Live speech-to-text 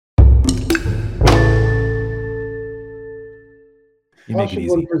You How make it should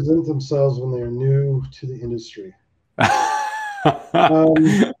easy. one present themselves when they are new to the industry?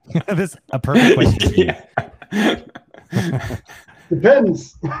 This is a perfect question for you.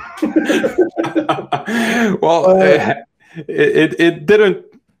 Depends. Well, it didn't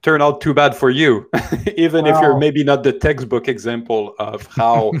turn out too bad for you, even if you're maybe not the textbook example of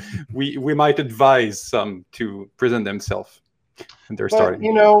how we might advise some to present themselves when they're starting.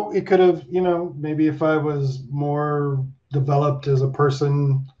 You know, it could have, you know, maybe if I was more developed as a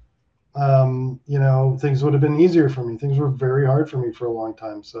person, you know, things would have been easier for me. Things were very hard for me for a long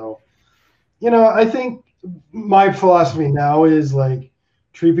time. So, you know, I think my philosophy now is like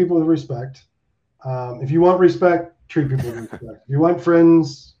treat people with respect. If you want respect, treat people with respect. If you want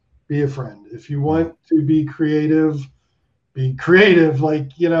friends, be a friend. If you want to be creative, be creative.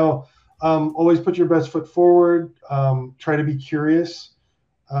 Like, you know, always put your best foot forward. Try to be curious.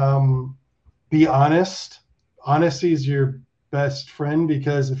 Be honest. Honesty is your best friend,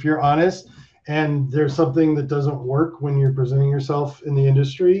 because if you're honest and there's something that doesn't work when you're presenting yourself in the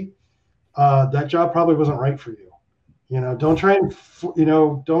industry, that job probably wasn't right for you. You know, don't try and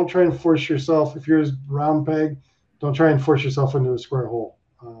force yourself. If you're a round peg, don't try and force yourself into a square hole.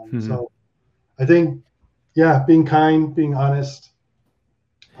 So I think, yeah, being kind, being honest.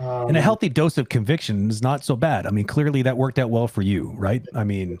 And a healthy dose of conviction is not so bad. I mean, clearly that worked out well for you, right? I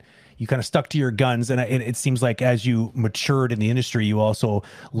mean, you kind of stuck to your guns, and it seems like as you matured in the industry, you also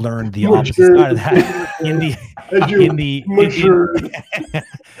learned the opposite side of that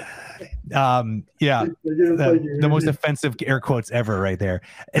the most offensive air quotes ever right there.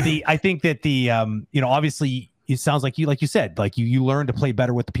 I think that you know, obviously it sounds like you said, like you learn to play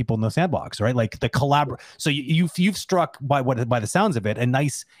better with the people in the sandbox, right? Like the so you've struck by the sounds of it a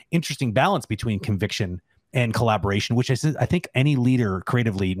nice, interesting balance between conviction and collaboration, which I think any leader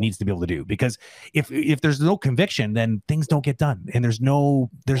creatively needs to be able to do, because if there's no conviction, then things don't get done, and there's no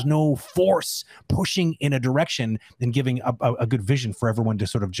force pushing in a direction and giving a good vision for everyone to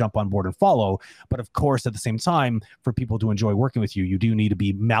sort of jump on board and follow. But of course, at the same time, for people to enjoy working with you, you do need to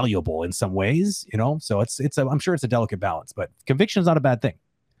be malleable in some ways, you know. So I'm sure it's a delicate balance, but conviction is not a bad thing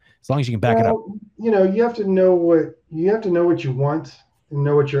as long as you can back it up. You know, you have to know what you want and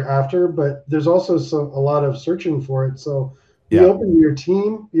know what you're after, but there's also a lot of searching for it. So be open to your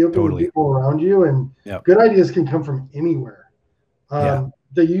team, be open to people around you, and good ideas can come from anywhere.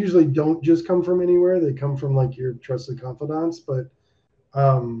 They usually don't just come from anywhere. They come from like your trusted confidants, but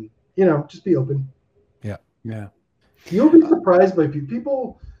you know, just be open. Yeah. You'll be surprised by people.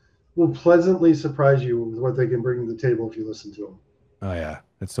 People will pleasantly surprise you with what they can bring to the table if you listen to them. Oh yeah,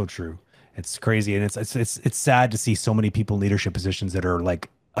 that's so true. It's crazy, and it's sad to see so many people in leadership positions that are like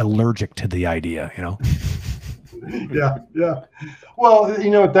allergic to the idea, you know. Yeah. Well, you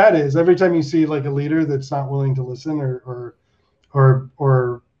know what that is. Every time you see like a leader that's not willing to listen or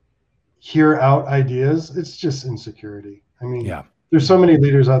hear out ideas, it's just insecurity. I mean, there's so many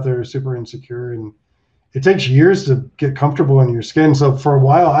leaders out there who are super insecure, and it takes years to get comfortable in your skin. So for a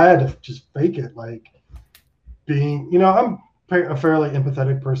while, I had to just fake it, like being, you know, I'm a fairly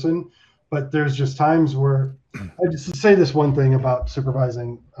empathetic person. But there's just times where I just say this one thing about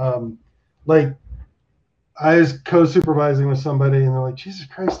supervising. Like I was co-supervising with somebody and they're like, Jesus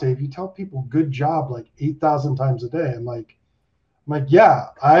Christ, Dave, you tell people good job like 8,000 times a day. I'm like, yeah,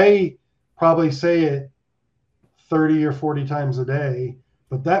 I probably say it 30 or 40 times a day,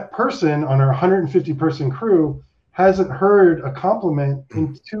 but that person on our 150 person crew hasn't heard a compliment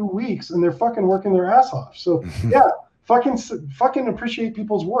in 2 weeks and they're fucking working their ass off. So yeah. Fucking appreciate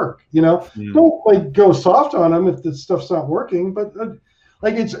people's work, you know. Don't like go soft on them if the stuff's not working, but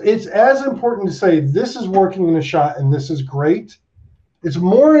like it's as important to say this is working in a shot and this is great. It's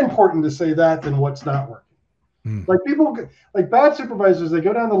more important to say that than what's not working. Like people, like bad supervisors, they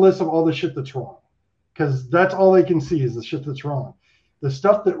go down the list of all the shit that's wrong because that's all they can see is the shit that's wrong. The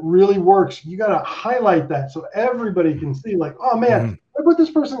stuff that really works, you got to highlight that so everybody can see, like, oh man, look what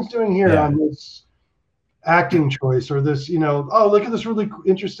this person's doing here on this acting choice, or this, you know, oh, look at this really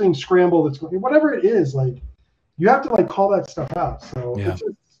interesting scramble that's going, whatever it is, like you have to like call that stuff out. So it's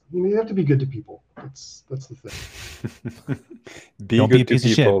just, you know, you have to be good to people. That's the thing. Don't be a piece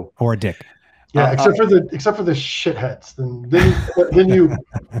of shit or a dick. Yeah, except for the shitheads. Then you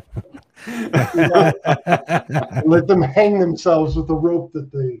let them hang themselves with the rope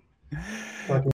that they fucking